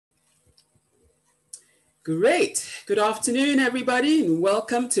Great. Good afternoon, everybody, and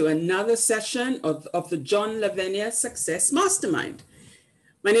welcome to another session of the Lavenia Success Mastermind.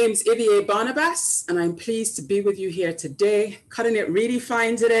 My name is Ivié Barnabas, and I'm pleased to be with you here today. Cutting it really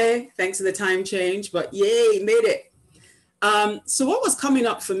fine today, thanks to the time change, but yay, made it. So what was coming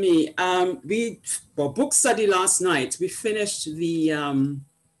up for me? Book study last night. We finished the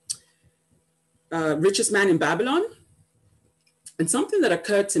Richest Man in Babylon. And something that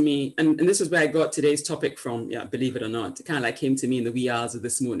occurred to me, and this is where I got today's topic from, yeah, believe it or not, it kind of like came to me in the wee hours of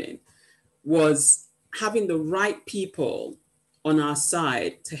this morning, was having the right people on our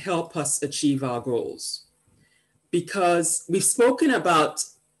side to help us achieve our goals. Because we've spoken about,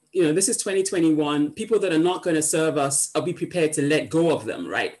 this is 2021, people that are not going to serve us, are we prepared to let go of them,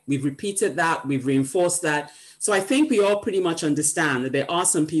 right? We've repeated that, we've reinforced that. So I think we all pretty much understand that there are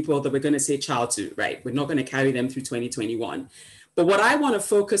some people that we're going to say ciao to, right? We're not going to carry them through 2021. But what I want to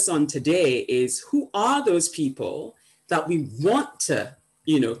focus on today is who are those people that we want to,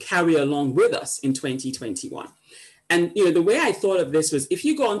 carry along with us in 2021. And, the way I thought of this was if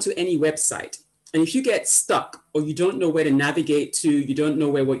you go onto any website and if you get stuck or you don't know where to navigate to, you don't know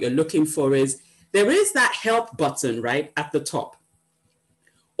where what you're looking for is, there is that help button, right, at the top.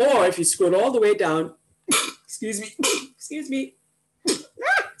 Or if you scroll all the way down, excuse me,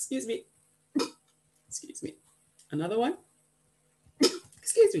 another one.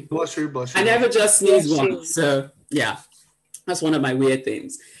 Excuse me. Bless you. I never just sneeze once. So yeah, that's one of my weird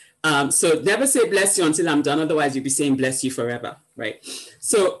things. So never say bless you until I'm done. Otherwise you'll be saying bless you forever, right?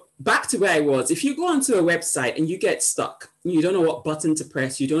 So back to where I was. If you go onto a website and you get stuck, you don't know what button to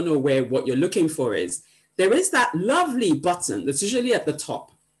press, you don't know where what you're looking for is, there is that lovely button that's usually at the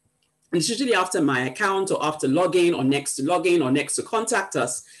top. And it's usually after my account or after login or next to login or next to contact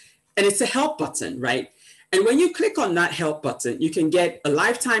us. And it's a help button, right? And when you click on that help button, you can get a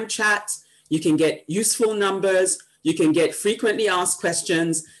lifetime chat, you can get useful numbers, you can get frequently asked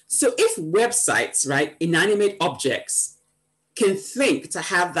questions. So if websites, right, inanimate objects can think to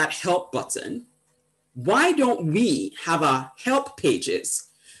have that help button, why don't we have our help pages?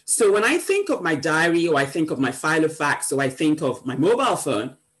 So when I think of my diary or I think of my file of facts or I think of my mobile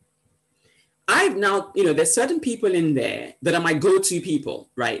phone, I've now, there's certain people in there that are my go-to people,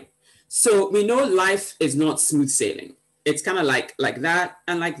 right? So we know life is not smooth sailing. It's kind of like that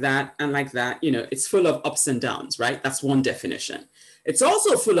and like that and like that. It's full of ups and downs, right? That's one definition. It's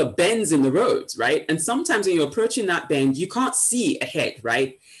also full of bends in the roads, right? And sometimes when you're approaching that bend, you can't see ahead,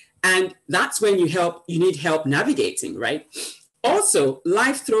 right? And that's when you need help navigating, right? Also,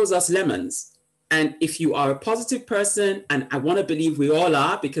 life throws us lemons. And if you are a positive person, and I want to believe we all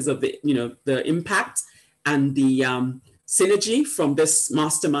are because of the, the impact and the synergy from this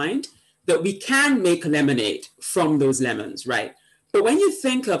mastermind, that we can make lemonade from those lemons, right? But when you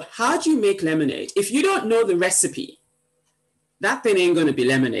think of how do you make lemonade, if you don't know the recipe, that thing ain't going to be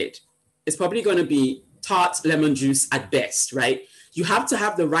lemonade. It's probably going to be tart lemon juice at best, right? You have to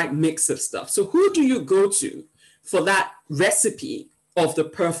have the right mix of stuff. So who do you go to for that recipe of the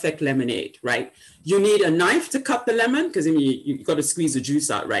perfect lemonade, right? You need a knife to cut the lemon because you've got to squeeze the juice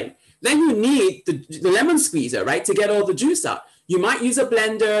out, right? Then you need the lemon squeezer, right, to get all the juice out. You might use a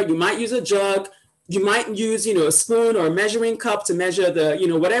blender, you might use a jug, you might use, a spoon or a measuring cup to measure the,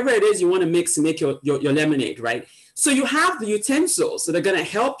 whatever it is you want to mix to make your lemonade, right? So you have the utensils that are going to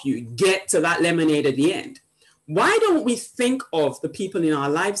help you get to that lemonade at the end. Why don't we think of the people in our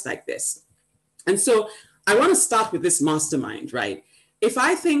lives like this? And so I want to start with this mastermind, right? If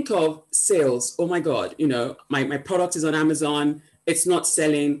I think of sales, oh my God, my product is on Amazon, it's not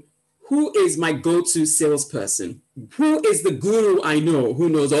selling. Who is my go-to salesperson? Who is the guru I know who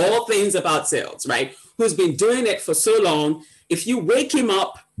knows all things about sales, right? Who's been doing it for so long. If you wake him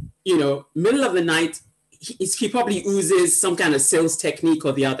up, middle of the night, he probably oozes some kind of sales technique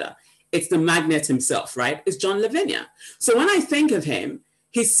or the other. It's the magnet himself, right? It's John Lavenia. So when I think of him,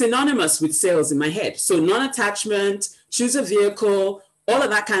 he's synonymous with sales in my head. So non-attachment, choose a vehicle, all of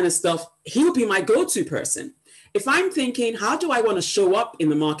that kind of stuff, he'll be my go-to person. If I'm thinking, how do I want to show up in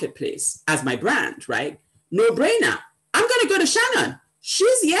the marketplace as my brand, right? No brainer. I'm going to go to Shannon.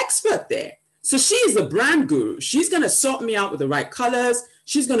 She's the expert there. So she is the brand guru. She's going to sort me out with the right colors.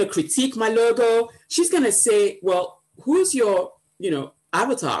 She's going to critique my logo. She's going to say, well, who's your,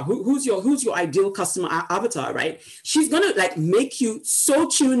 avatar? Who's your ideal customer avatar, right? She's going to make you so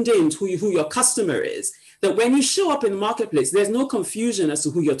tuned in to who your customer is that when you show up in the marketplace, there's no confusion as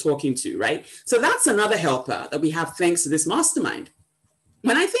to who you're talking to, right? So that's another helper that we have thanks to this mastermind.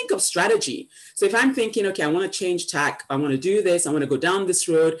 When I think of strategy, so if I'm thinking, okay, I want to change tack, I want to do this, I want to go down this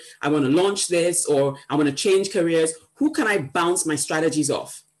road, I want to launch this, or I want to change careers, who can I bounce my strategies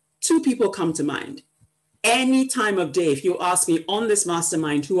off? Two people come to mind. any time of day, if you ask me on this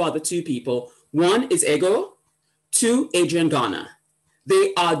mastermind, who are the two people? One is Ego, two, Adrian Garner.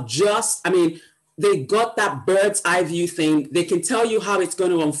 They are just, I mean, they got that bird's eye view thing. They can tell you how it's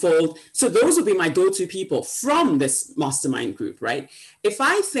going to unfold. So those would be my go-to people from this mastermind group, right? If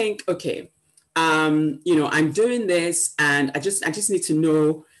I think, okay, you know, I'm doing this and I just need to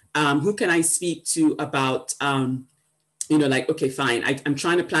know who can I speak to about, you know, like, okay, fine. I'm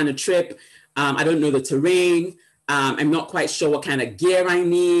trying to plan a trip. I don't know the terrain. I'm not quite sure what kind of gear I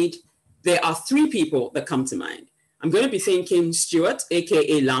need. There are three people that come to mind. I'm going to be thinking Stuart,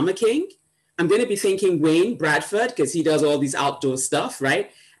 AKA Llama King. I'm going to be thinking Wayne Bradford, because he does all these outdoor stuff, right?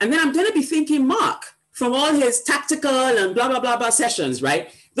 And then I'm going to be thinking Mark from all his tactical and blah, blah, blah, blah sessions,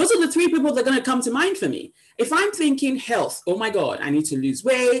 right? Those are the three people that are going to come to mind for me. If I'm thinking health, oh my God, I need to lose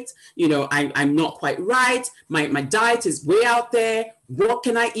weight. You know, I'm not quite right. My diet is way out there. What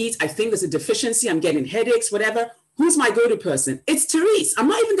can I eat? I think there's a deficiency. I'm getting headaches, whatever. Who's my go-to person? It's Therese. I'm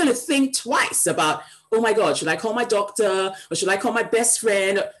not even going to think twice about, oh my God, should I call my doctor or should I call my best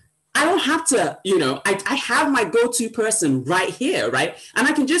friend? I don't have to, you know, I have my go-to person right here, right? And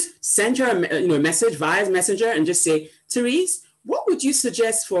I can just send her a message via Messenger and just say, Therese, what would you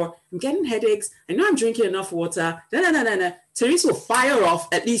suggest for, I'm getting headaches, I know I'm drinking enough water, Therese will fire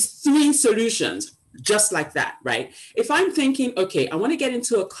off at least 3 solutions, just like that, right? If I'm thinking, okay, I want to get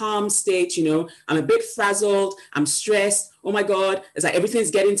into a calm state, you know, I'm a bit frazzled, I'm stressed, oh my God, it's like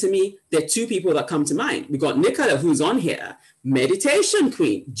everything's getting to me, there are 2 people that come to mind. We got Nicola, who's on here, meditation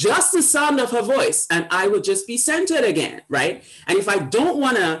queen, just the sound of her voice, and I will just be centered again, right? And if I don't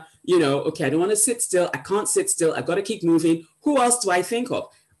want to, you know, okay, I don't want to sit still, I can't sit still, I've got to keep moving, who else do I think of?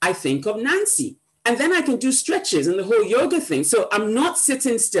 I think of Nancy. And then I can do stretches and the whole yoga thing. So I'm not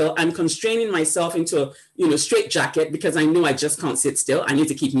sitting still. I'm constraining myself into a, you know, straight jacket because I know I just can't sit still. I need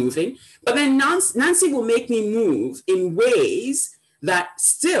to keep moving. But then Nancy will make me move in ways that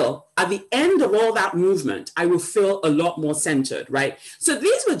still at the end of all that movement, I will feel a lot more centered, right? So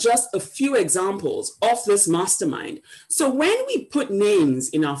these were just a few examples of this mastermind. So when we put names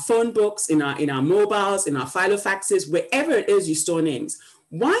in our phone books, in our mobiles, in our filofaxes, wherever it is you store names,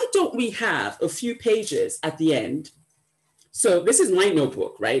 why don't we have a few pages at the end? So this is my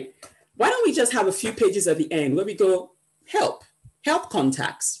notebook, right? Why don't we just have a few pages at the end where we go help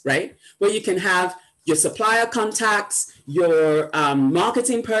contacts, right? Where you can have your supplier contacts, your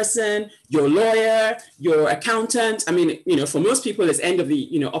marketing person, your lawyer, your accountant. I mean, you know, for most people, it's end of the,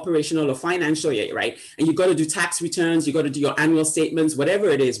 you know, operational or financial year, right? And you got to do tax returns, you got to do your annual statements, whatever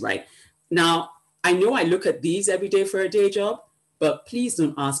it is, right? Now, I know I look at these every day for a day job, but please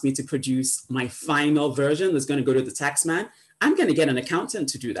don't ask me to produce my final version that's going to go to the tax man. I'm going to get an accountant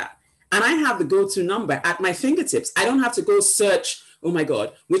to do that. And I have the go-to number at my fingertips. I don't have to go search, oh my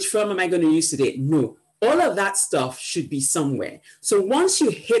God, which firm am I going to use today? No, all of that stuff should be somewhere. So once you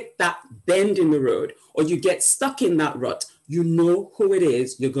hit that bend in the road or you get stuck in that rut, you know who it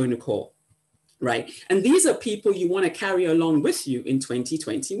is you're going to call. Right? And these are people you want to carry along with you in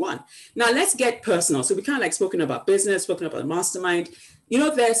 2021. Now let's get personal. So we kind of like spoken about business, spoken about the mastermind. You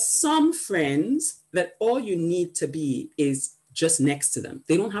know, there's some friends that all you need to be is just next to them.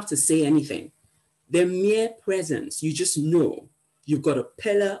 They don't have to say anything. Their mere presence, you just know you've got a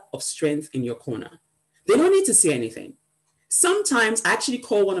pillar of strength in your corner. They don't need to say anything. Sometimes I actually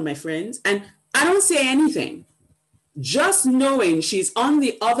call one of my friends and I don't say anything. Just knowing she's on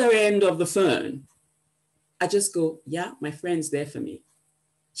the other end of the phone, I just go, yeah, my friend's there for me.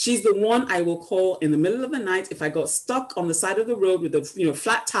 She's the one I will call in the middle of the night. If I got stuck on the side of the road with a, you know,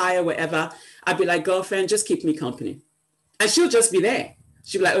 flat tire, whatever, I'd be like, girlfriend, just keep me company. And she'll just be there.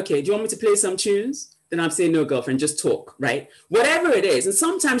 She'll be like, okay, do you want me to play some tunes? Then I'll say, no, girlfriend, just talk, right? Whatever it is. And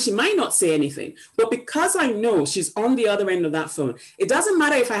sometimes she might not say anything, but because I know she's on the other end of that phone, it doesn't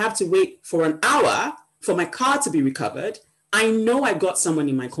matter if I have to wait for an hour for my car to be recovered. I know I've got someone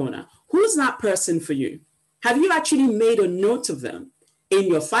in my corner. Who's that person for you? Have you actually made a note of them in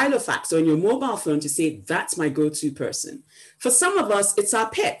your filofax or in your mobile phone to say, that's my go-to person? For some of us, it's our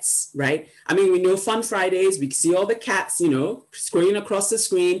pets, right? I mean, we know Fun Fridays, we see all the cats, you know, scrolling across the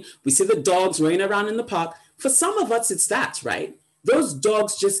screen. We see the dogs running around in the park. For some of us, it's that, right? Those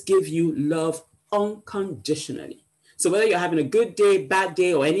dogs just give you love unconditionally. So whether you're having a good day, bad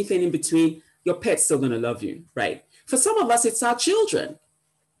day, or anything in between, your pet's still gonna love you, right? For some of us, it's our children.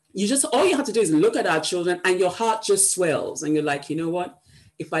 All you have to do is look at our children and your heart just swells and you're like, you know what?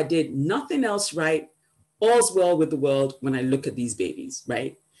 If I did nothing else right, all's well with the world when I look at these babies,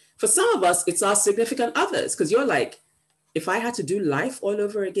 right? For some of us, it's our significant others, because you're like, if I had to do life all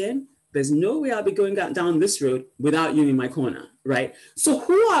over again, there's no way I'll be going down this road without you in my corner, right? So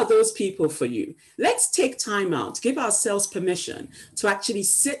who are those people for you? Let's take time out, give ourselves permission to actually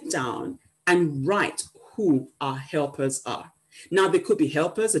sit down and write who our helpers are. Now, there could be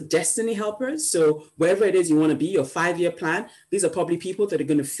helpers or destiny helpers. So wherever it is you want to be, your 5-year plan, these are probably people that are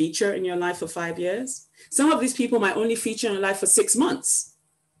going to feature in your life for 5 years. Some of these people might only feature in your life for 6 months,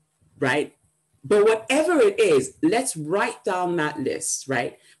 right? But whatever it is, let's write down that list,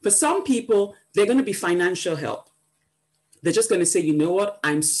 right? For some people, they're going to be financial help. They're just going to say, you know what,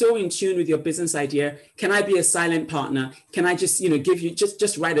 I'm so in tune with your business idea. Can I be a silent partner? Can I just, give you,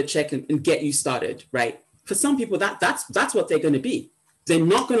 just write a check and get you started, right? For some people, that's what they're going to be. They're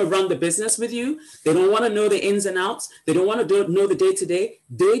not going to run the business with you. They don't want to know the ins and outs. They don't want to know the day-to-day.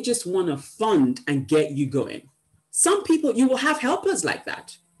 They just want to fund and get you going. Some people, you will have helpers like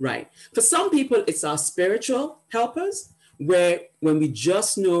that, right? For some people, it's our spiritual helpers, where when we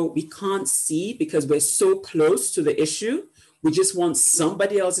just know we can't see because we're so close to the issue, we just want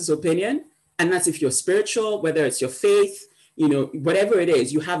somebody else's opinion. And that's if you're spiritual, whether it's your faith, whatever it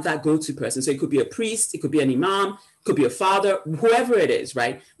is, you have that go-to person. So it could be a priest, it could be an imam, it could be a father, whoever it is,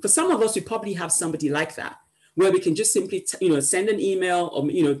 right? For some of us, we probably have somebody like that, where we can just simply, send an email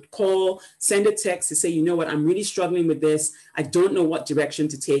or, call, send a text to say, you know what, I'm really struggling with this. I don't know what direction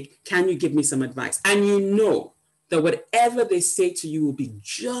to take. Can you give me some advice? And you know that whatever they say to you will be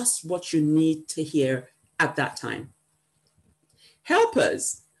just what you need to hear at that time.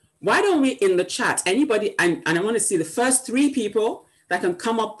 Helpers, why don't we in the chat, anybody, and I want to see the first 3 people that can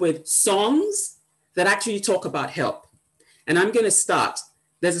come up with songs that actually talk about help. And I'm going to start.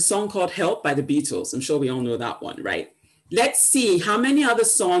 There's a song called Help by the Beatles. I'm sure we all know that one, right? Let's see how many other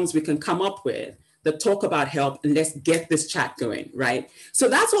songs we can come up with that talk about help, and let's get this chat going, right? So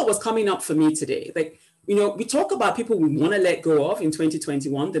that's what was coming up for me today. Like, we talk about people we want to let go of in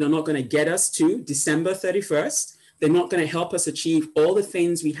 2021 that are not going to get us to December 31st. They're not going to help us achieve all the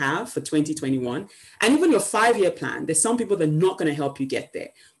things we have for 2021. And even your 5-year plan, there's some people that are not going to help you get there.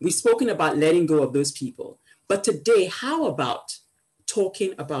 We've spoken about letting go of those people. But today, how about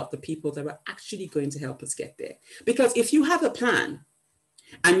talking about the people that are actually going to help us get there? Because if you have a plan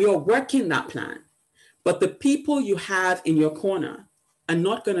and you're working that plan, but the people you have in your corner are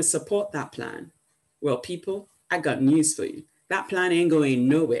not going to support that plan, well, people, I got news for you. That plan ain't going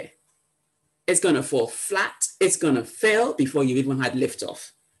nowhere. It's going to fall flat. It's going to fail before you even had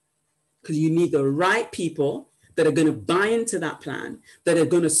liftoff. Because you need the right people that are going to buy into that plan, that are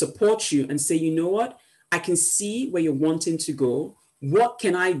going to support you and say, you know what? I can see where you're wanting to go. What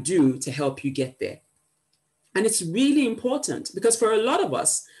can I do to help you get there? And it's really important because for a lot of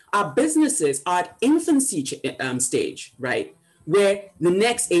us, our businesses are at infancy stage, right? Where the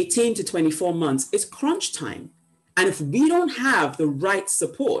next 18 to 24 months is crunch time. And if we don't have the right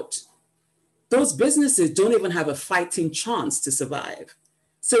support, those businesses don't even have a fighting chance to survive.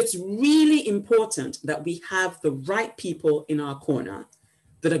 So it's really important that we have the right people in our corner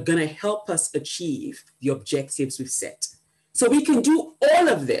that are going to help us achieve the objectives we've set. So we can do all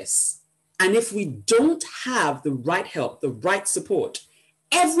of this. And if we don't have the right help, the right support,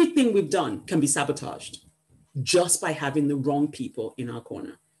 everything we've done can be sabotaged just by having the wrong people in our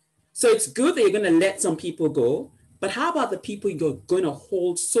corner. So it's good that you're going to let some people go, but how about the people you're going to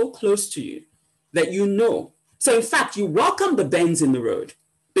hold so close to you that you know? So in fact, you welcome the bends in the road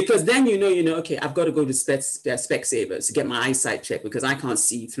because then you know, okay, I've got to go to Specsavers to get my eyesight checked because I can't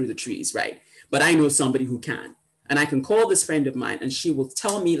see through the trees, right? But I know somebody who can. And I can call this friend of mine and she will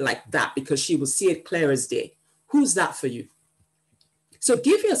tell me like that because she will see it clear as day. Who's that for you? So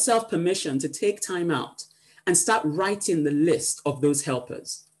give yourself permission to take time out and start writing the list of those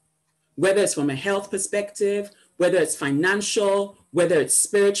helpers, whether it's from a health perspective, whether it's financial, whether it's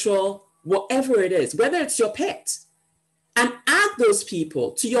spiritual, whatever it is, whether it's your pet, and add those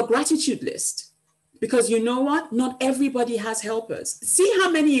people to your gratitude list. Because you know what? Not everybody has helpers. See how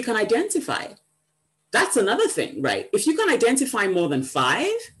many you can identify. That's another thing, right? If you can identify more than 5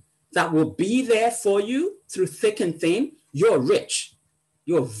 that will be there for you through thick and thin, you're rich.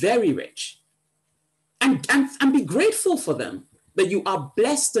 You're very rich. And be grateful for them, that you are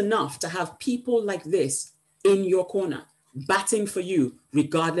blessed enough to have people like this in your corner, batting for you,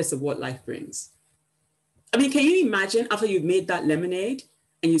 regardless of what life brings. I mean, can you imagine after you've made that lemonade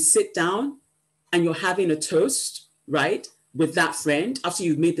and you sit down and you're having a toast, right, with that friend after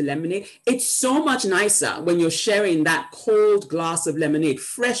you've made the lemonade? It's so much nicer when you're sharing that cold glass of lemonade,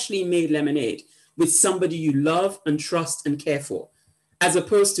 freshly made lemonade, with somebody you love and trust and care for, as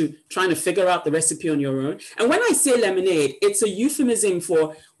opposed to trying to figure out the recipe on your own. And when I say lemonade, it's a euphemism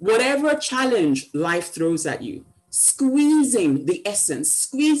for whatever challenge life throws at you. squeezing the essence,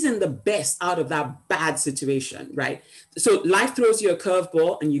 squeezing the best out of that bad situation, right? So life throws you a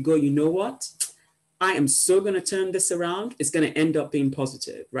curveball and you go, you know what? I am so going to turn this around. It's going to end up being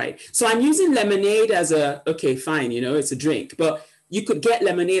positive, right? So I'm using lemonade as okay, fine, it's a drink, but you could get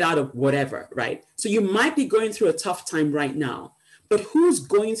lemonade out of whatever, right? So you might be going through a tough time right now, but who's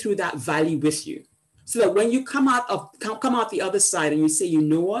going through that valley with you? So that when you come out the other side and you say, you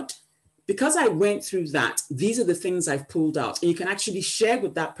know what? Because I went through that, these are the things I've pulled out. And you can actually share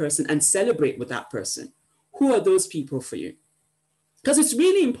with that person and celebrate with that person. Who are those people for you? Because it's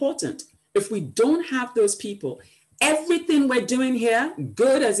really important. If we don't have those people, everything we're doing here,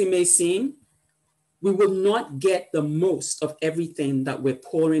 good as it may seem, we will not get the most of everything that we're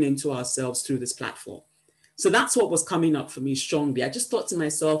pouring into ourselves through this platform. So that's what was coming up for me strongly. I just thought to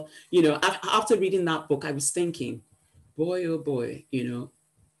myself, after reading that book, I was thinking, boy, oh boy,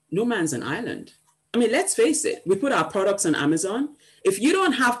 no man's an island. I mean, let's face it, we put our products on Amazon. If you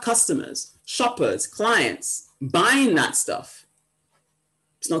don't have customers, shoppers, clients buying that stuff,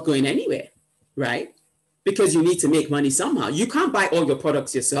 it's not going anywhere, right? Because you need to make money somehow. You can't buy all your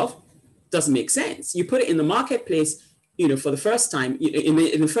products yourself. Doesn't make sense. You put it in the marketplace, for the first time, in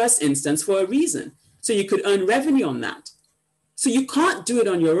the first instance, for a reason. So you could earn revenue on that. So you can't do it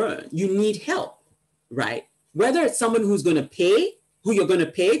on your own. You need help, right? Whether it's someone who's going to pay, who you're going to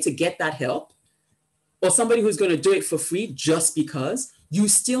pay to get that help, or somebody who's going to do it for free just because, you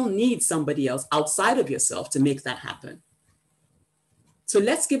still need somebody else outside of yourself to make that happen. So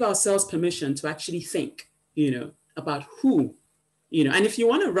let's give ourselves permission to actually think, about who, and if you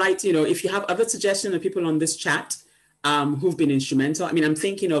want to write, if you have other suggestions of people on this chat who've been instrumental. I mean, I'm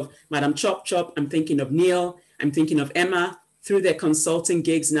thinking of Madam Chop Chop, I'm thinking of Neil, I'm thinking of Emma. Through their consulting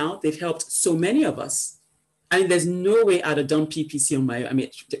gigs now, they've helped so many of us. I mean, there's no way I'd have done PPC on my own.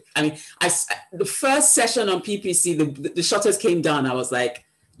 The first session on PPC, the shutters came down. I was like,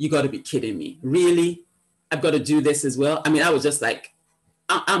 you got to be kidding me. Really? I've got to do this as well? I mean, I was just like,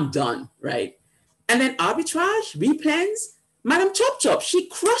 I'm done, right? And then arbitrage, replens, Madam Chop Chop, she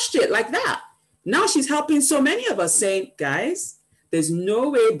crushed it like that. Now she's helping so many of us saying, guys, there's no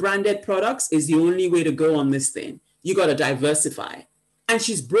way branded products is the only way to go on this thing. You got to diversify. And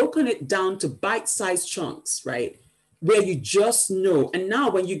she's broken it down to bite-sized chunks, right? Where you just know. And now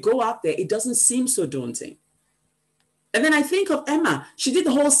when you go out there, it doesn't seem so daunting. And then I think of Emma. She did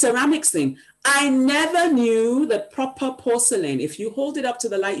the whole ceramics thing. I never knew that proper porcelain, if you hold it up to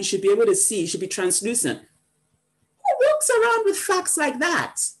the light, you should be able to see. It should be translucent. Who walks around with facts like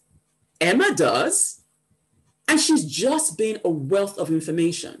that? Emma does. And she's just been a wealth of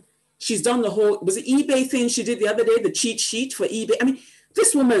information. She's done the whole, was it eBay thing she did the other day, the cheat sheet for eBay? I mean,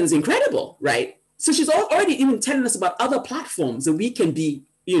 this woman's incredible, right? So she's already even telling us about other platforms that we can be,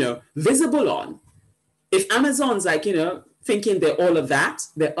 visible on. If Amazon's like, thinking they're all of that,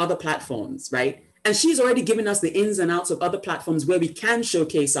 they're other platforms, right? And she's already given us the ins and outs of other platforms where we can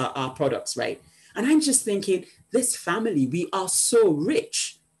showcase our products, right? And I'm just thinking, this family, we are so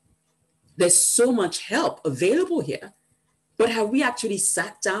rich. There's so much help available here. But have we actually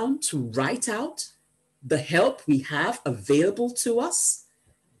sat down to write out the help we have available to us?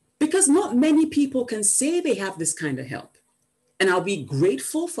 Because not many people can say they have this kind of help. And are we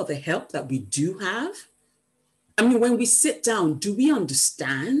grateful for the help that we do have? I mean, when we sit down, do we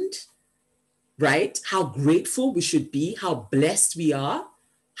understand, right, how grateful we should be, how blessed we are,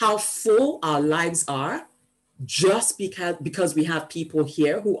 how full our lives are, just because we have people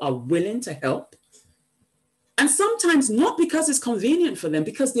here who are willing to help? And sometimes not because it's convenient for them,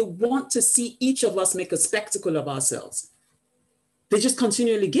 because they want to see each of us make a spectacle of ourselves. They just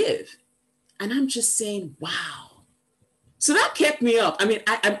continually give. And I'm just saying, wow. So that kept me up. I mean,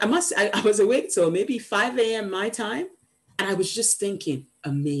 I was awake till maybe 5 a.m. my time. And I was just thinking,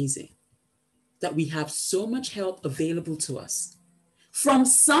 amazing that we have so much help available to us from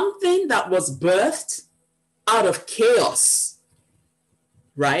something that was birthed out of chaos,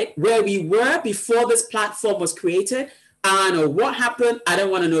 right? Where we were before this platform was created. I don't know what happened. I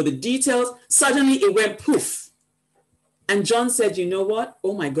don't want to know the details. Suddenly it went poof. And John said, you know what?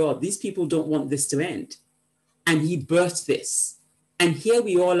 Oh my God, these people don't want this to end. And he birthed this. And here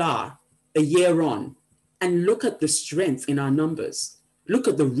we all are a year on. And look at the strength in our numbers. Look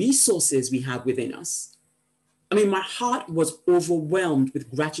at the resources we have within us. I mean, my heart was overwhelmed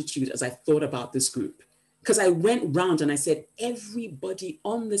with gratitude as I thought about this group. Because I went round and I said, everybody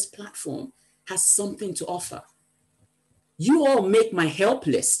on this platform has something to offer. You all make my help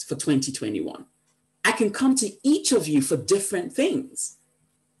list for 2021. I can come to each of you for different things.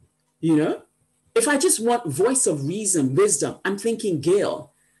 If I just want voice of reason, wisdom, I'm thinking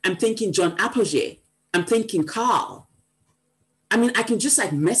Gail. I'm thinking John Apogee. I'm thinking, Carl, I mean, I can just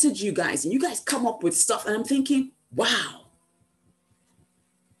like message you guys and you guys come up with stuff. And I'm thinking, wow,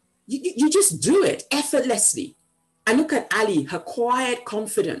 you just do it effortlessly. I look at Ali, her quiet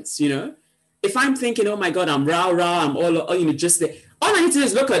confidence, you know, if I'm thinking, oh my God, I'm rah, I'm all, you know, just there. All I need to do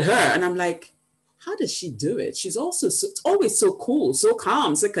is look at her and I'm like, how does she do it? She's also always so cool, so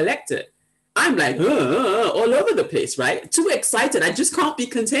calm, so collected. I'm like, all over the place, right? Too excited. I just can't be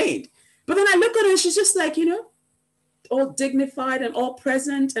contained. But then I look at her and she's just like, you know, all dignified and all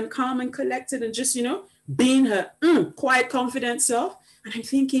present and calm and collected and just, you know, being her quiet, confident self. And I'm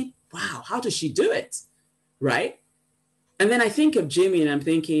thinking, wow, how does she do it? Right? And then I think of Jimmy and I'm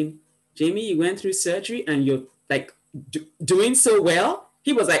thinking, Jimmy, you went through surgery and you're like doing so well.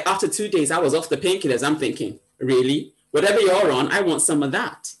 He was like, after 2 days, I was off the painkillers. I'm thinking, really? Whatever you're on, I want some of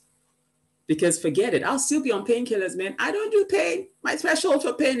that. Because forget it, I'll still be on painkillers, man. I don't do pain. My threshold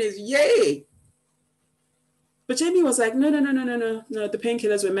for pain is yay. But Jamie was like, no, the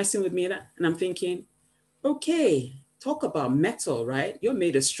painkillers were messing with me. And I'm thinking, okay, talk about metal, right? You're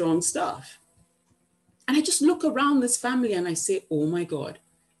made of strong stuff. And I just look around this family and I say, oh my God,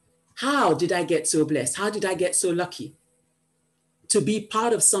 how did I get so blessed? How did I get so lucky to be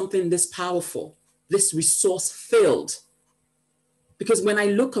part of something this powerful, this resource-filled? Because when I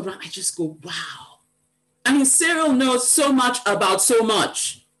look around, I just go, wow. I mean, Cyril knows so much about so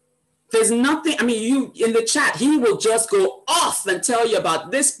much. There's nothing, I mean, you in the chat, he will just go off and tell you about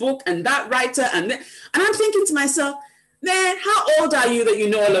this book and that writer. And I'm thinking to myself, man, how old are you that you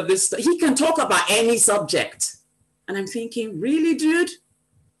know all of this stuff? He can talk about any subject. And I'm thinking, really, dude?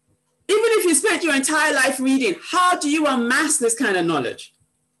 Even if you spent your entire life reading, how do you amass this kind of knowledge?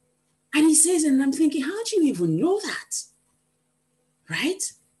 And he says, and I'm thinking, how do you even know that? Right?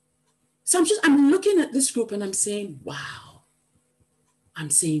 So I'm looking at this group and I'm saying, wow. I'm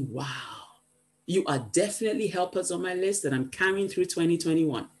saying, wow. You are definitely helpers on my list that I'm carrying through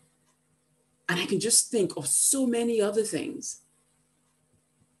 2021. And I can just think of so many other things.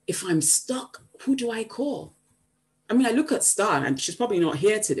 If I'm stuck, who do I call? I mean, I look at Star, and she's probably not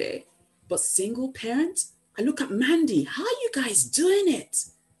here today, but single parent, I look at Mandy. How are you guys doing it?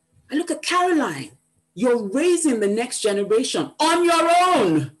 I look at Caroline. You're raising the next generation on your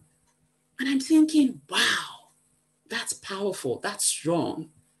own. And I'm thinking, wow, that's powerful. That's strong.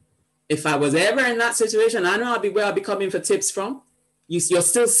 If I was ever in that situation, I know where I'll be coming for tips from. You're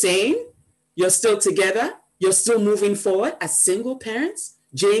still sane. You're still together. You're still moving forward as single parents.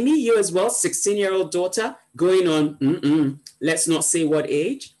 Jamie, you as well, 16-year-old daughter going on, let's not say what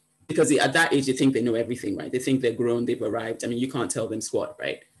age, because at that age, they think they know everything, right? They think they're grown, they've arrived. I mean, you can't tell them squat,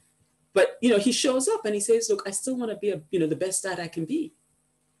 right? But, you know, he shows up and he says, look, I still want to be, the best dad I can be.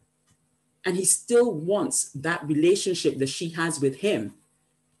 And he still wants that relationship that she has with him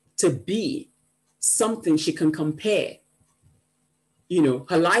to be something she can compare,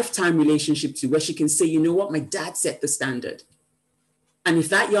 her lifetime relationship to, where she can say, you know what, my dad set the standard. And if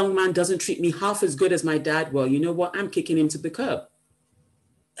that young man doesn't treat me half as good as my dad, well, you know what, I'm kicking him to the curb.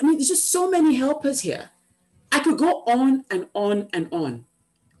 I mean, there's just so many helpers here. I could go on and on and on.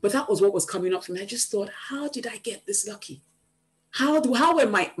 But that was what was coming up for me. I just thought, how did I get this lucky? How were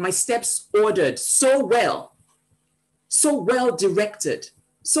my steps ordered so well directed,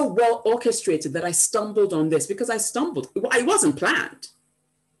 so well orchestrated that I stumbled on this? Because I stumbled. It wasn't planned.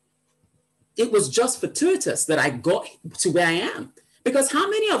 It was just fortuitous that I got to where I am. Because how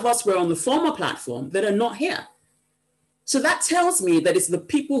many of us were on the former platform that are not here? So that tells me that it's the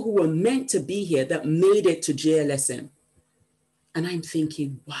people who were meant to be here that made it to JLSM. And I'm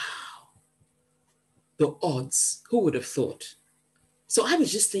thinking, wow, the odds, who would have thought? So I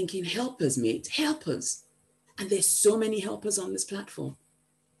was just thinking, helpers, mate, helpers. And there's so many helpers on this platform.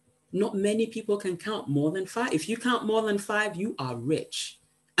 Not many people can count more than 5. If you count more than 5, you are rich.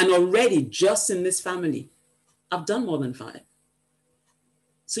 And already just in this family, I've done more than 5.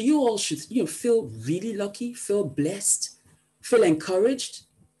 So you all should feel really lucky, feel blessed, feel encouraged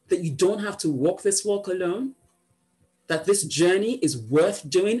that you don't have to walk this walk alone, that this journey is worth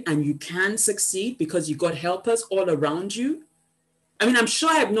doing and you can succeed because you got helpers all around you. I mean, I'm sure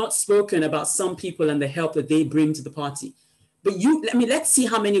I have not spoken about some people and the help that they bring to the party, but let's see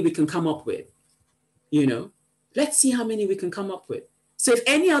how many we can come up with, let's see how many we can come up with. So if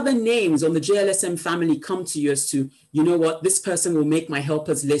any other names on the JLSM family come to you as to, you know what, this person will make my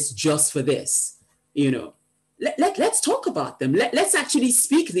helpers list just for this, let's talk about them. Let's actually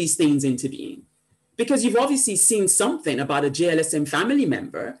speak these things into being, because you've obviously seen something about a JLSM family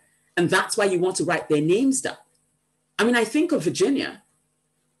member, and that's why you want to write their names down. I mean, I think of Virginia.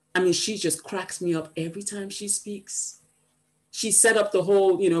 I mean, she just cracks me up every time she speaks. She set up the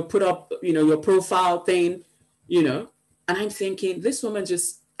whole, put up, your profile thing, and I'm thinking, this woman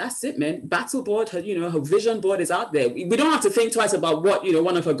just, that's it, man. Battle board, her, her vision board is out there. We don't have to think twice about what,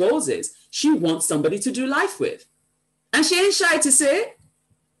 one of her goals is. She wants somebody to do life with. And she ain't shy to say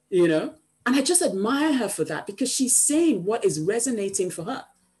it, And I just admire her for that, because she's saying what is resonating for her.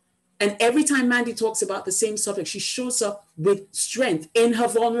 And every time Mandy talks about the same subject, she shows up with strength in her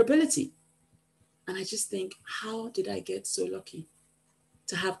vulnerability. And I just think, how did I get so lucky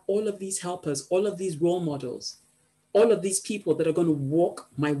to have all of these helpers, all of these role models, all of these people that are going to walk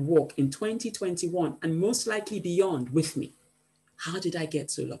my walk in 2021 and most likely beyond with me? How did I get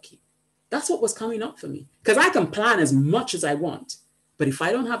so lucky? That's what was coming up for me. Because I can plan as much as I want, but if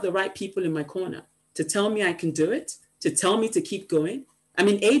I don't have the right people in my corner to tell me I can do it, to tell me to keep going. I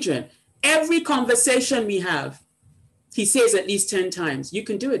mean, Adrian, every conversation we have, he says at least 10 times, you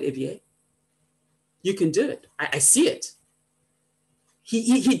can do it, Ivié. You can do it. I see it.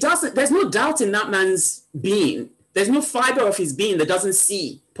 He doesn't, there's no doubt in that man's being. There's no fiber of his being that doesn't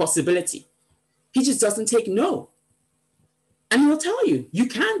see possibility. He just doesn't take no. And he'll tell you, you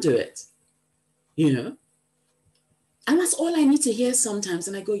can do it, And that's all I need to hear sometimes.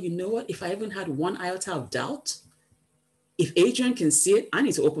 And I go, you know what? If I even had one iota of doubt, if Adrian can see it, I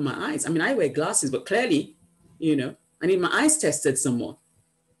need to open my eyes. I mean, I wear glasses, but clearly, I need my eyes tested some more.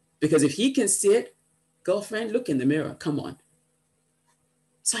 Because if he can see it, girlfriend, look in the mirror, come on.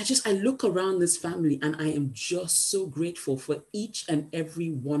 So I look around this family and I am just so grateful for each and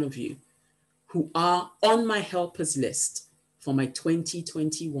every one of you who are on my helpers list for my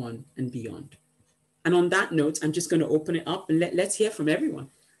 2021 and beyond. And on that note, I'm just going to open it up and let's hear from everyone.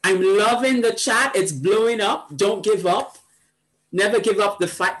 I'm loving the chat. It's blowing up. Don't give up. Never give up the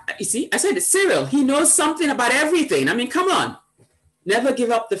fight. You see, I said it's Cyril. He knows something about everything. I mean, come on. Never give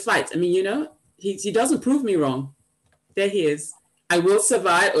up the fight. I mean, he doesn't prove me wrong. There he is. I will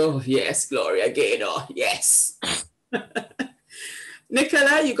survive. Oh, yes, Gloria Gaynor. Yes.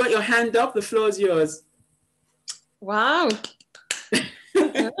 Nicola, you got your hand up. The floor is yours. Wow.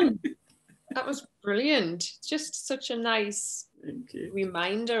 That was brilliant. Just such a nice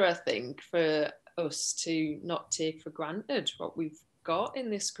reminder, I think, for us to not take for granted what we've got in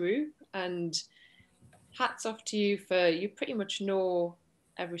this group. And hats off to you for, you pretty much know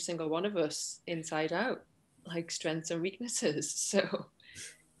every single one of us inside out, like strengths and weaknesses. So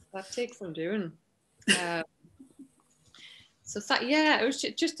that takes some doing. It was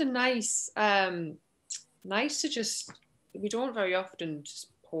just a nice to just, we don't very often just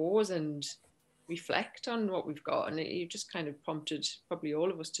pause and reflect on what we've got, and you just kind of prompted probably all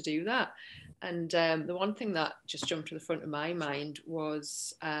of us to do that. And the one thing that just jumped to the front of my mind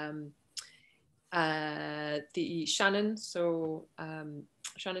was the Shannon. So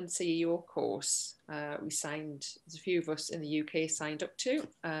Shannon CEO course we signed, there's a few of us in the UK signed up to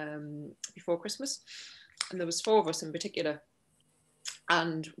before Christmas, and there was 4 of us in particular.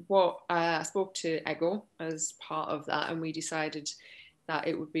 And what I spoke to Ego as part of that, and we decided that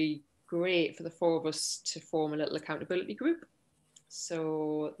it would be great for the 4 of us to form a little accountability group.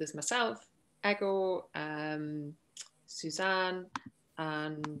 So there's myself, Ego, Suzanne,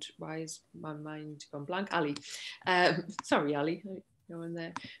 and why is my mind gone blank? Ali. Sorry, Ali, no one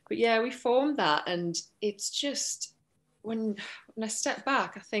there. But yeah, we formed that, and it's just, when I step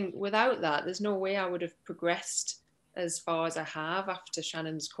back, I think without that, there's no way I would have progressed as far as I have after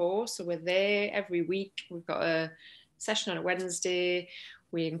Shannon's course. So we're there every week. We've got a session on a Wednesday.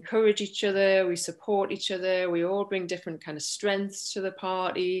 We encourage each other, we support each other, we all bring different kind of strengths to the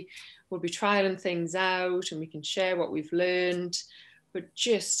party. We'll be trialing things out and we can share what we've learned. But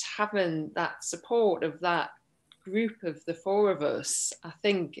just having that support of that group of the 4 of us, I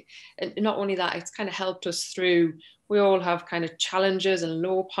think, and not only that, it's kind of helped us through, we all have kind of challenges and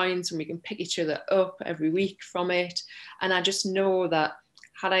low points, and we can pick each other up every week from it. And I just know that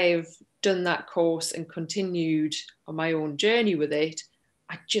had I have done that course and continued on my own journey with it,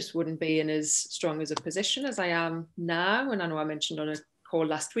 I just wouldn't be in as strong as a position as I am now. And I know I mentioned on a call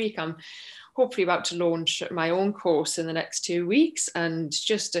last week, I'm hopefully about to launch my own course in the next 2 weeks. And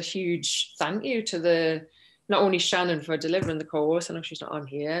just a huge thank you to not only Shannon for delivering the course, I know she's not on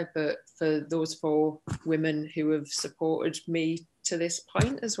here, but for those 4 women who have supported me to this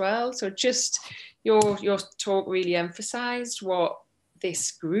point as well. So just your talk really emphasised what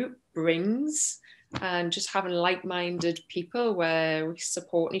this group brings, and just having like-minded people where we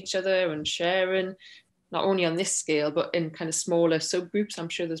support each other and sharing, not only on this scale, but in kind of smaller subgroups. I'm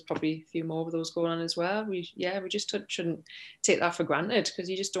sure there's probably a few more of those going on as well. We just shouldn't take that for granted, because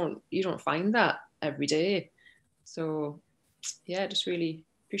you don't find that every day. So yeah, just really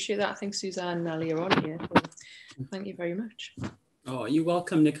appreciate that. I think Suzanne and Ali are on here. So thank you very much. Oh, you're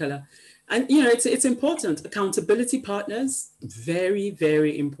welcome, Nicola. And, you know, it's important. Accountability partners, very,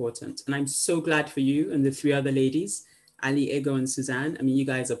 very important. And I'm so glad for you and the three other ladies, Ali, Ego, and Suzanne. I mean, you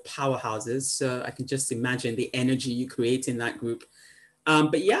guys are powerhouses. So I can just imagine the energy you create in that group.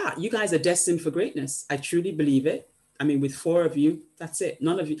 But yeah, you guys are destined for greatness. I truly believe it. I mean, with four of you, that's it.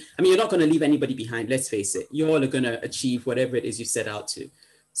 None of you, I mean, you're not going to leave anybody behind. Let's face it. You all are going to achieve whatever it is you set out to.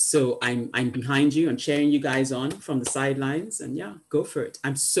 So I'm behind you. I'm cheering you guys on from the sidelines, and yeah, go for it.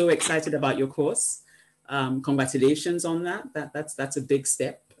 I'm so excited about your course. Congratulations on that. That's a big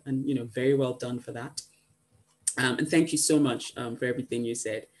step, and you know, very well done for that. And thank you so much for everything you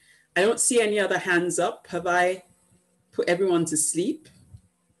said. I don't see any other hands up. Have I put everyone to sleep?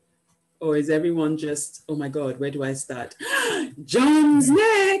 Or is everyone just, oh my God, where do I start? John's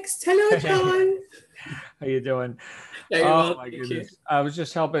next. Hello, John. How you doing? Very well, my goodness. I was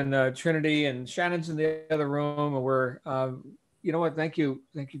just helping Trinity, and Shannon's in the other room, and we're, you know what? Thank you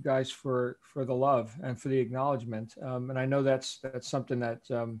guys for the love and for the acknowledgement. And I know that's something that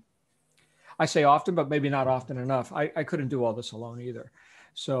I say often, but maybe not often enough. I couldn't do all this alone either.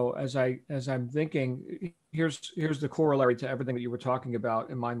 So as I'm thinking, here's the corollary to everything that you were talking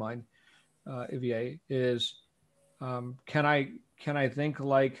about in my mind, Ivié, is can I think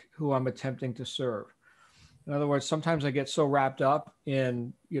like who I'm attempting to serve? In other words, sometimes I get so wrapped up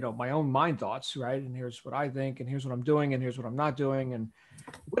in, you know, my own mind thoughts, right? And here's what I think, and here's what I'm doing, and here's what I'm not doing, and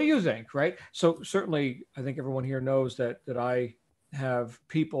what do you think, right? So certainly, I think everyone here knows that I have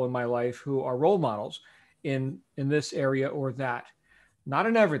people in my life who are role models in this area or that. Not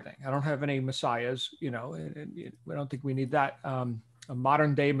in everything. I don't have any messiahs, you know. I don't think we need that. A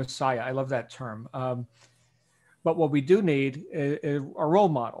modern day messiah. I love that term. But what we do need are role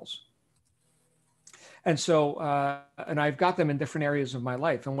models. And so, and I've got them in different areas of my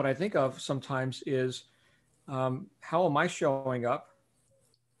life. And what I think of sometimes is, how am I showing up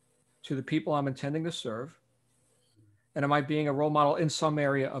to the people I'm intending to serve? And am I being a role model in some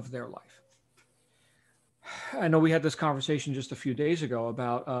area of their life? I know we had this conversation just a few days ago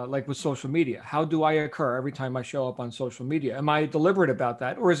about like with social media. How do I occur every time I show up on social media? Am I deliberate about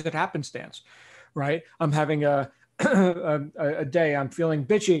that, or is it happenstance, right? I'm having a day, I'm feeling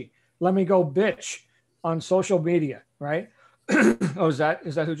bitchy. Let me go bitch on social media, right? Oh, is that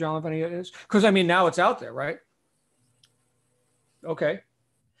who John Lavenia is? Because I mean, now it's out there, right? Okay.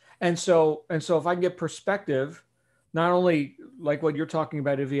 And so if I can get perspective, not only like what you're talking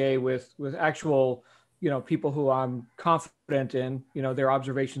about, Ivié, with actual, you know, people who I'm confident in, you know, their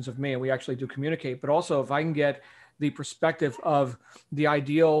observations of me, and we actually do communicate, but also if I can get the perspective of the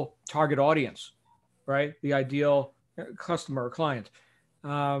ideal target audience, right? The ideal customer or client,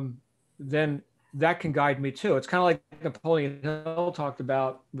 then that can guide me too. It's kind of like Napoleon Hill talked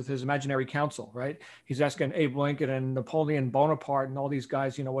about with his imaginary council, right? He's asking Abe Lincoln and Napoleon Bonaparte and all these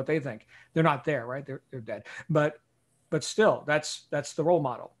guys, you know, what they think. They're not there, right? They're dead. But still, that's the role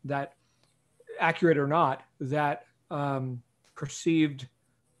model, that accurate or not, that perceived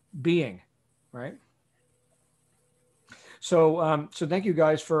being, right? So thank you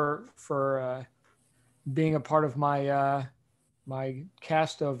guys for being a part of my my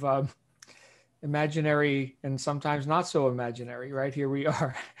cast of imaginary and sometimes not so imaginary, right? Here we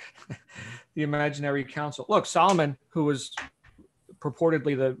are, the imaginary council. Look, Solomon, who was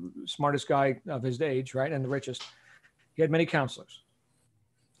purportedly the smartest guy of his age, right, and the richest, he had many counselors.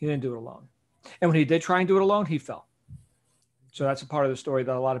 He didn't do it alone. And when he did try and do it alone, he fell. So that's a part of the story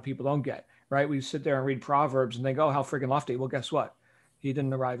that a lot of people don't get, right? We sit there and read Proverbs and think, oh, how freaking lofty. Well, guess what? He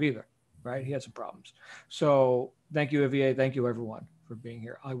didn't arrive either, right? He had some problems. So thank you, Ivié. Thank you, everyone, for being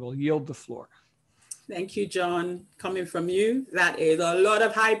here. I will yield the floor. Thank you, John. Coming from you, that is a lot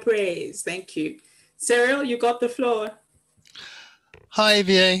of high praise. Thank you. Cyril, you got the floor. Hi,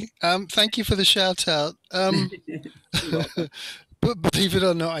 Ivié. Thank you for the shout out. But believe it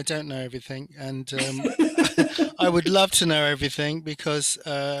or not, I don't know everything. And I would love to know everything because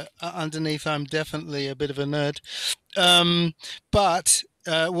underneath, I'm definitely a bit of a nerd. But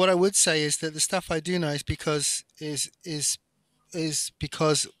what I would say is that the stuff I do know is because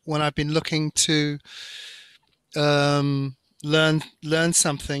when I've been looking to learn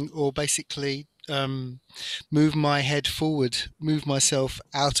something, or basically move my head forward, move myself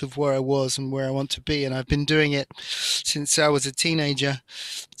out of where I was and where I want to be, and I've been doing it since I was a teenager.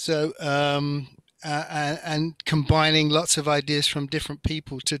 So and combining lots of ideas from different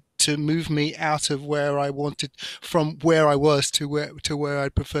people to move me out of where I wanted, from where I was to where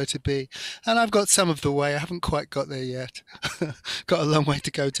I'd prefer to be. And I've got some of the way. I haven't quite got there yet. Got a long way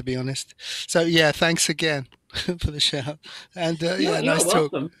to go, to be honest. So yeah, thanks again. for the shout. And You're nice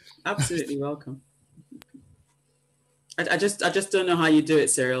welcome. talk. Absolutely welcome. I just don't know how you do it,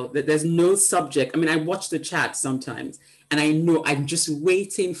 Cyril. There's no subject. I mean, I watch the chat sometimes, and I know I'm just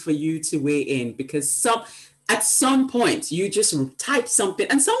waiting for you to weigh in, because at some point you just type something,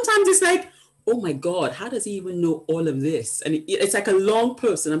 and sometimes it's like, oh my God, how does he even know all of this? And it's like a long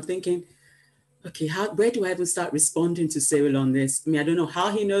post, and I'm thinking, okay, where do I even start responding to Cyril on this? I mean, I don't know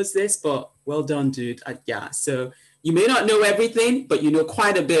how he knows this, but well done, dude. Yeah, so you may not know everything, but you know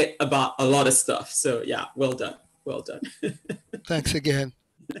quite a bit about a lot of stuff. So yeah, well done. Well done. Thanks again.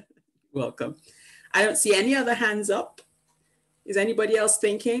 Welcome. I don't see any other hands up. Is anybody else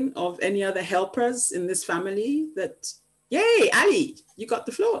thinking of any other helpers in this family that, yay, Ali, you got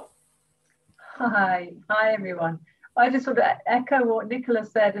the floor. Hi everyone. I just want to echo what Nicola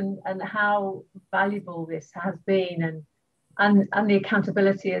said and how valuable this has been, and the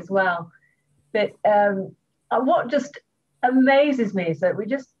accountability as well. But what just amazes me is that we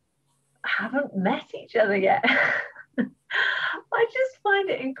just haven't met each other yet. I just find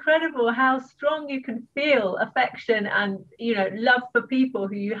it incredible how strong you can feel affection and, you know, love for people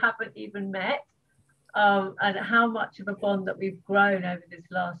who you haven't even met, and how much of a bond that we've grown over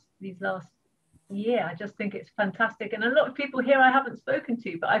these last year. I just think it's fantastic, and a lot of people here I haven't spoken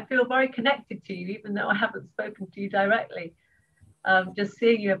to, but I feel very connected to you, even though I haven't spoken to you directly. Just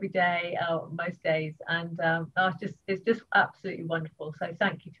seeing you every day, most days, and it's just absolutely wonderful. So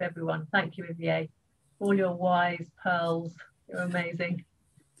thank you to everyone. Thank you, Ivié, all your wise pearls. You're amazing.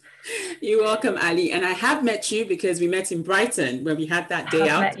 You're welcome, Ali. And I have met you because we met in Brighton when we had that day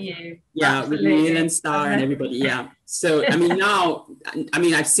out. Met you. Yeah, absolutely. With Neil and Star and everybody. Yeah. So I mean, now, I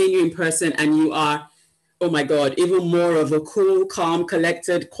mean, I've seen you in person, and you are, oh my God, even more of a cool, calm,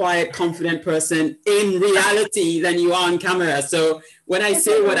 collected, quiet, confident person in reality than you are on camera. So when I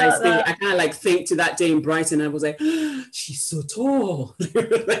say what I say, I kind of like think to that day in Brighton. I was like, oh, she's so tall.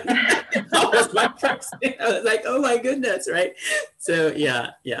 That was my first thing. I was like, oh my goodness, right? So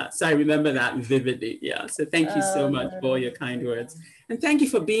yeah. So I remember that vividly. Yeah. So thank you so much for your kind words. And thank you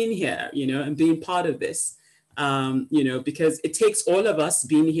for being here, you know, and being part of this, you know, because it takes all of us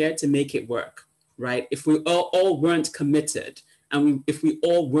being here to make it work. Right? If we all weren't committed, and if we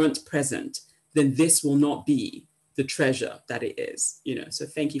all weren't present, then this will not be the treasure that it is, you know. So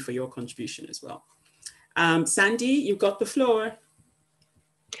thank you for your contribution as well. Sandy, you've got the floor.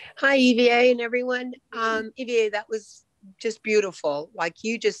 Hi, Ivié and everyone. Ivié, that was just beautiful. Like,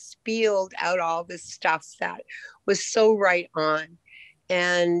 you just spilled out all this stuff that was so right on.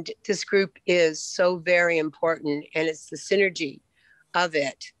 And this group is so very important, and it's the synergy of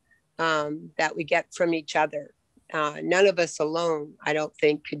it that we get from each other. None of us alone, I don't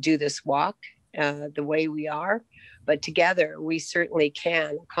think, could do this walk the way we are, but together we certainly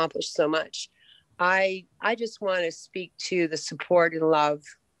can accomplish so much. I just want to speak to the support and love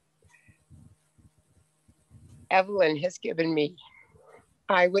Evelyn has given me.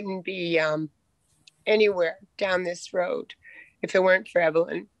 I wouldn't be anywhere down this road if it weren't for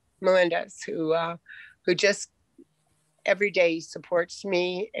Evelyn Melendez, who just every day supports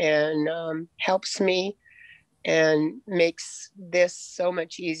me and helps me and makes this so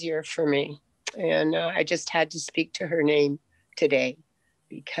much easier for me. And I just had to speak to her name today,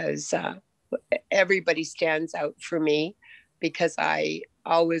 because everybody stands out for me, because I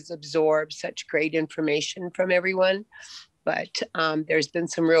always absorb such great information from everyone. But there's been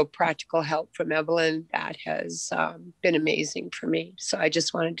some real practical help from Evelyn that has been amazing for me. So I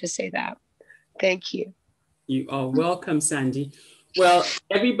just wanted to say that. Thank you. You are welcome, Sandy. Well,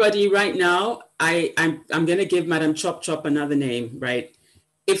 everybody right now, I'm going to give Madam Chop Chop another name, right?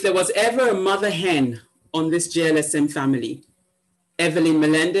 If there was ever a mother hen on this JLSM family, Evelyn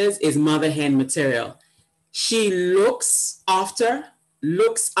Melendez is mother hen material. She looks after,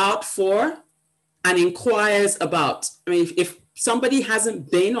 looks out for, and inquires about. I mean, if somebody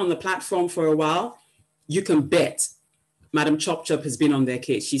hasn't been on the platform for a while, you can bet Madam Chop Chop has been on their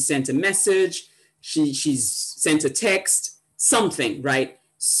case. She sent a message. She's sent a text, something, right?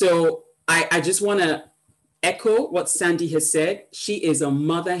 So I just want to echo what Sandy has said. She is a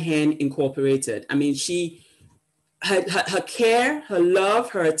mother hen incorporated. I mean, her care, her love,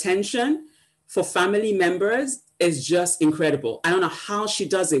 her attention for family members is just incredible. I don't know how she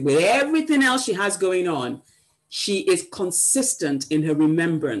does it with everything else she has going on. She is consistent in her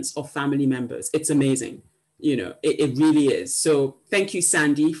remembrance of family members. It's amazing. You know, it really is. So thank you,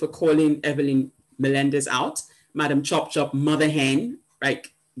 Sandy, for calling Evelyn Melendez out. Madam Chop Chop, mother hen,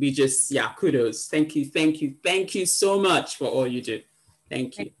 like we just, yeah, kudos. Thank you so much for all you do.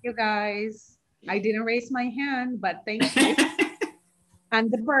 Thank you. Thank you, guys. I didn't raise my hand, but thank you. And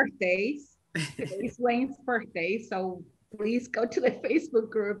the birthdays. Today's Wayne's birthday, so please go to the Facebook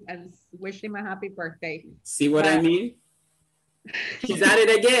group and wish him a happy birthday. See what I mean? She's at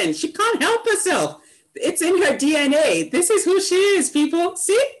it again. She can't help herself. It's in her DNA. This is who she is, people.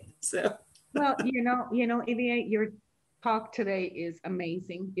 See? So. Well, Ivié, your talk today is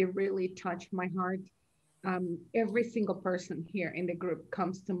amazing. It really touched my heart. Every single person here in the group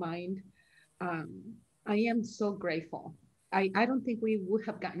comes to mind. I am so grateful. I don't think we would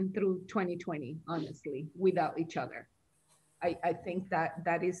have gotten through 2020, honestly, without each other. I think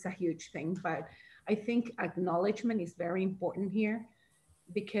that is a huge thing, but I think acknowledgement is very important here,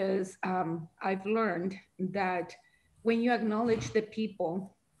 because I've learned that when you acknowledge the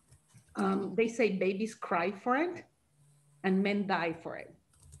people, they say babies cry for it and men die for it,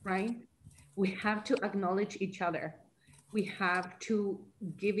 right? We have to acknowledge each other. We have to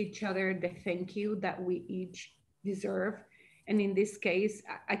give each other the thank you that we each deserve. And in this case,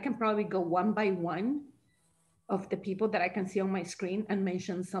 I can probably go one by one of the people that I can see on my screen and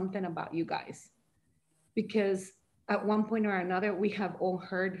mention something about you guys. Because at one point or another, we have all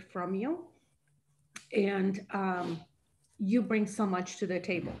heard from you, and you bring so much to the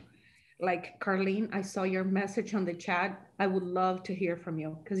table. Like Carlene, I saw your message on the chat. I would love to hear from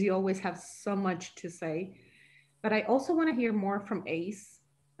you because you always have so much to say. But I also want to hear more from Ace.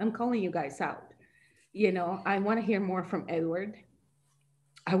 I'm calling you guys out. I want to hear more from Edward.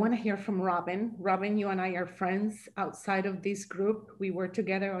 I want to hear from Robin. Robin, you and I are friends outside of this group. We were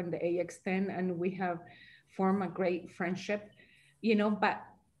together on the AX10 and we have formed a great friendship, but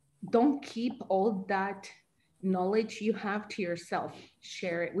don't keep all that knowledge you have to yourself.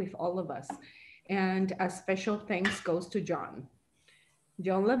 Share it with all of us. And a special thanks goes to John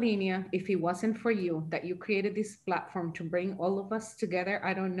Lavenia. If it wasn't for you, that you created this platform to bring all of us together,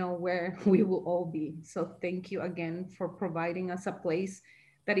 I don't know where we will all be. So thank you again for providing us a place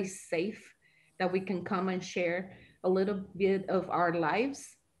that is safe, that we can come and share a little bit of our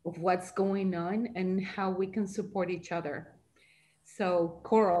lives, of what's going on and how we can support each other. So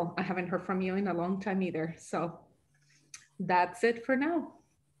Coral, I haven't heard from you in a long time either. So that's it for now.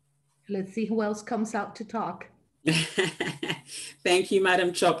 Let's see who else comes out to talk. Thank you,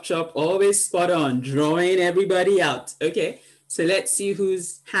 Madam Chop Chop. Always spot on, drawing everybody out. Okay, so let's see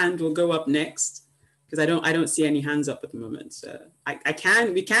whose hand will go up next, because I don't see any hands up at the moment. So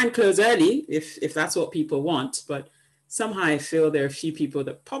we can close early if that's what people want, but somehow I feel there are a few people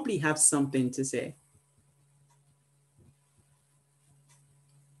that probably have something to say.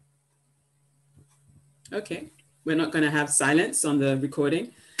 Okay, we're not going to have silence on the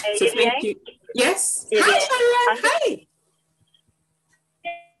recording. Hey, so thank you. Yes. Hi, Sharon. Hi.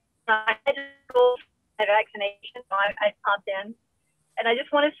 I had to go my vaccination, so I popped in. And I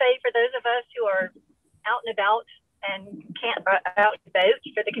just want to say, for those of us who are out and about and can't out and about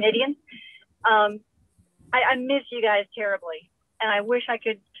for the Canadians, I miss you guys terribly. And I wish I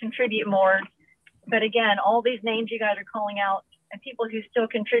could contribute more. But again, all these names you guys are calling out and people who still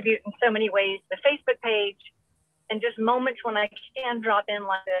contribute in so many ways, the Facebook page, and just moments when I can drop in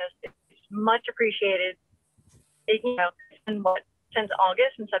like this, it's much appreciated. It's been since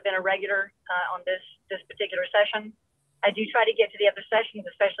August, since I've been a regular on this particular session. I do try to get to the other sessions,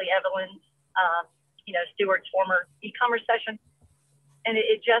 especially Evelyn's, Stuart's former e-commerce session. And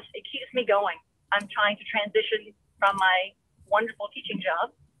it keeps me going. I'm trying to transition from my wonderful teaching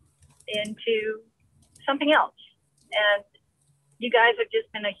job into something else. And you guys have just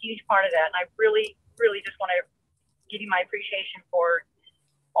been a huge part of that. And I really, really just want to give you my appreciation for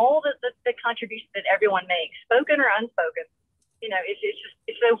all the contributions that everyone makes, spoken or unspoken.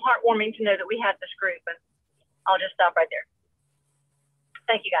 It's so heartwarming to know that we have this group. And I'll just stop right there.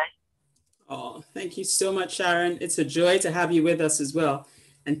 Thank you, guys. Oh, thank you so much, Sharon. It's a joy to have you with us as well.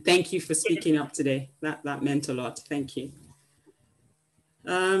 And thank you for speaking up today. That meant a lot. Thank you.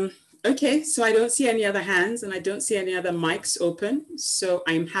 Okay, so I don't see any other hands and I don't see any other mics open. So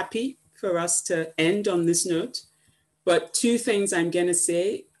I'm happy for us to end on this note. But two things I'm going to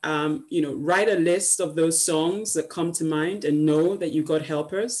say, write a list of those songs that come to mind and know that you got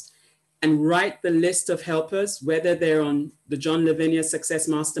helpers, and write the list of helpers, whether they're on the John Lavenia Success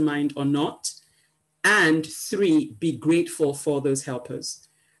Mastermind or not. And 3, be grateful for those helpers.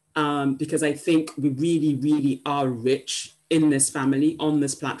 Because I think we really, really are rich in this family, on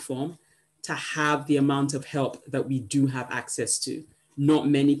this platform, to have the amount of help that we do have access to. Not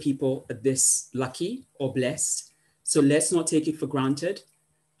many people are this lucky or blessed. So let's not take it for granted,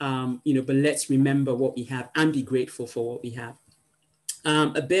 but let's remember what we have and be grateful for what we have.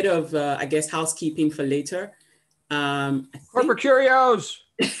 A bit of, housekeeping for later. Corporate Curios.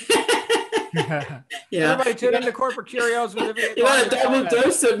 Yeah. Everybody tune into Corporate Curios with Ivié. You want a double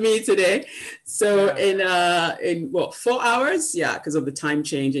dose of me today. So in what, 4 hours? Yeah, because of the time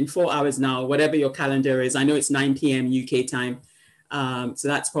change. In 4 hours now, whatever your calendar is. I know it's 9 p.m. UK time. So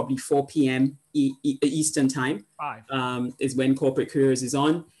that's probably 4 p.m. Eastern time. 5 is when Corporate Curios is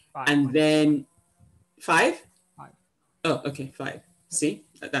on. 5. And then 5? 5. Oh, okay, 5. See,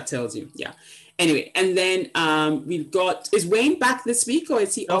 that tells you. Yeah. Anyway, and then we've got, is Wayne back this week or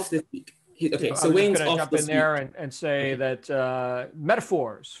is he off this week? Okay, so Wayne's off jump this in there week. and say that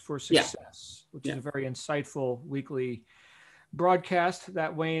Metaphors for Success, which is a very insightful weekly broadcast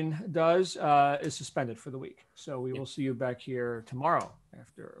that Wayne does, is suspended for the week. So we will see you back here tomorrow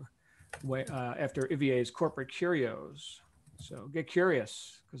after Ivié's Corporate Curios. So get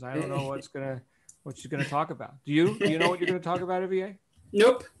curious, because I don't know what she's gonna talk about. Do you know what you're gonna talk about, Ivié?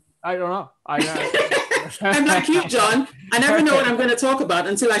 Nope. I don't know. I'm like you, John. I never know what I'm going to talk about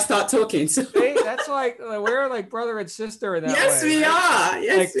until I start talking. So. See, that's like, we're like brother and sister in that yes, way. We right? are.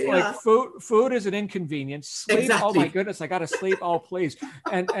 Yes, we like are. Food is an inconvenience. Sleep, exactly. Oh my goodness, I got to sleep. Oh, please.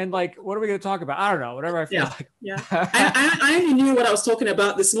 And like, what are we going to talk about? I don't know. Whatever I feel like. Yeah. I only knew what I was talking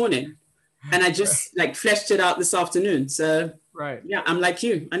about this morning, and I just like fleshed it out this afternoon. So yeah, I'm like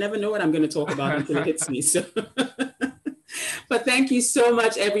you. I never know what I'm going to talk about until it hits me. So. But thank you so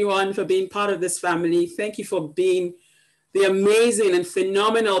much, everyone, for being part of this family. Thank you for being the amazing and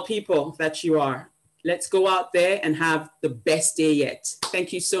phenomenal people that you are. Let's go out there and have the best day yet.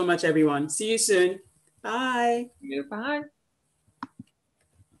 Thank you so much, everyone. See you soon. Bye. Bye.